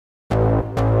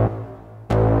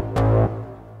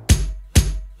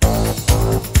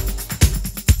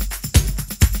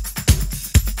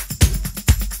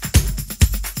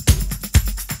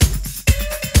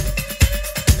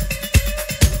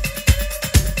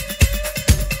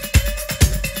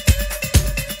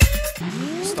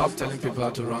Stop telling people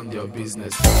how to run their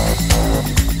business.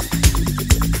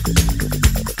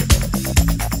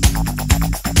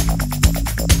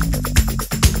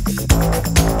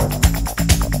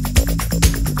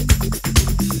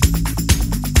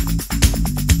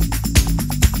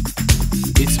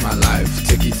 It's my life,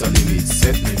 take it or leave it,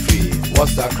 set me free.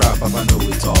 What's that crap, Papa know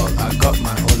it all. I got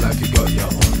my own life, you got your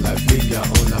own life. Live your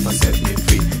own life and set me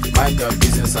free. Mind your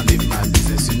business and live my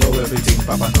business. You know everything,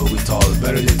 Papa know it all.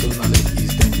 Very little knowledge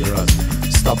is dangerous.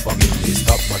 Stop bugging me,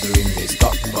 stop bothering me,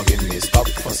 stop bugging me, stop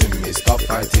fussing me, stop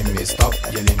fighting me, stop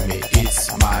yelling me.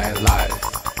 It's my life.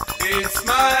 It's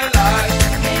my life.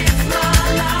 It's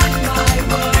my life, my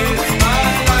world. It's my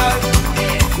life.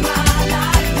 It's my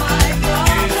life, my world.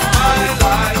 It's my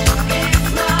life. It's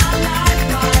my life,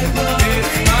 my world.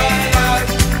 It's my life.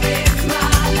 It's my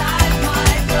life,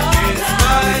 my world. It's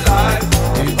my life.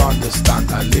 Do you understand?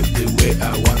 I live the way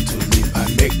I want to live. I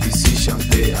make decisions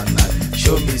day and night.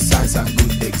 Show me signs and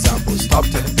good examples. Stop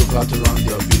telling people how to run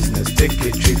their business. Take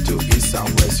a trip to east and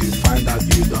west. You find out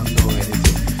you don't know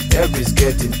anything. Everybody's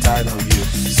getting tired of you.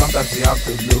 Sometimes you have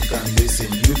to look and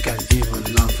listen. You can even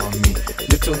learn from me.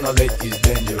 Little knowledge is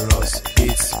dangerous.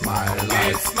 It's my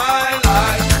life. It's my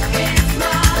life. It's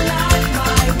my life,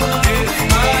 my world. It's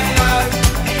my life.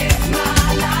 It's my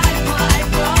life, my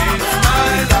world. It's my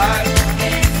life.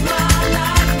 It's my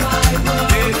life, my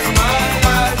world. It's my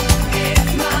life.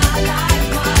 It's my life,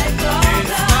 my world.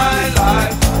 It's my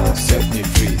life. Set me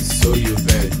free, so you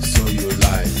bet, so you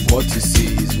lie. What you see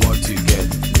is what you get.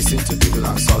 Listen to people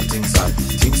and saw things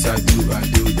I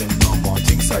do them no more.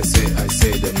 Things I say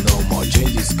them no more.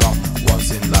 Changes come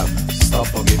once in life. Stop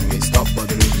bugging me, stop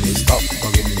bothering me, stop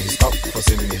bugging me, stop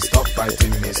fussing me, stop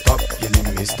fighting me, stop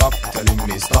yelling me, stop telling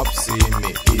me, stop seeing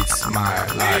me. It's my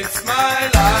life. It's my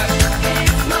life.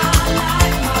 It's my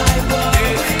life, my world.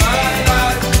 It's my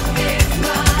life. It's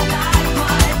my life,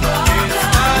 my world. It's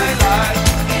my life.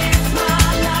 It's my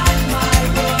life, my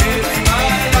world. It's my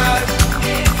life.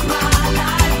 It's my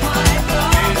life, my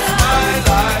world. It's my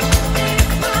life.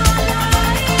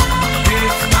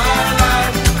 It's my life. It's my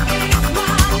life.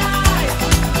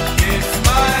 It's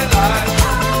my life.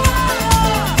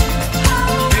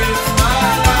 It's my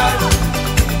life.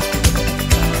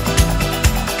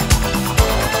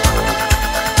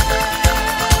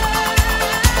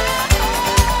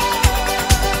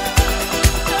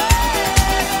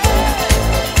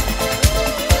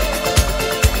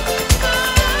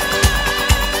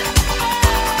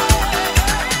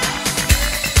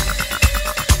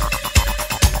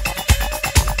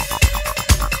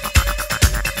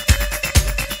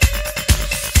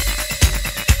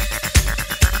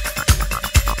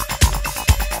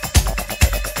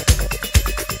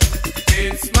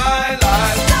 It's my life.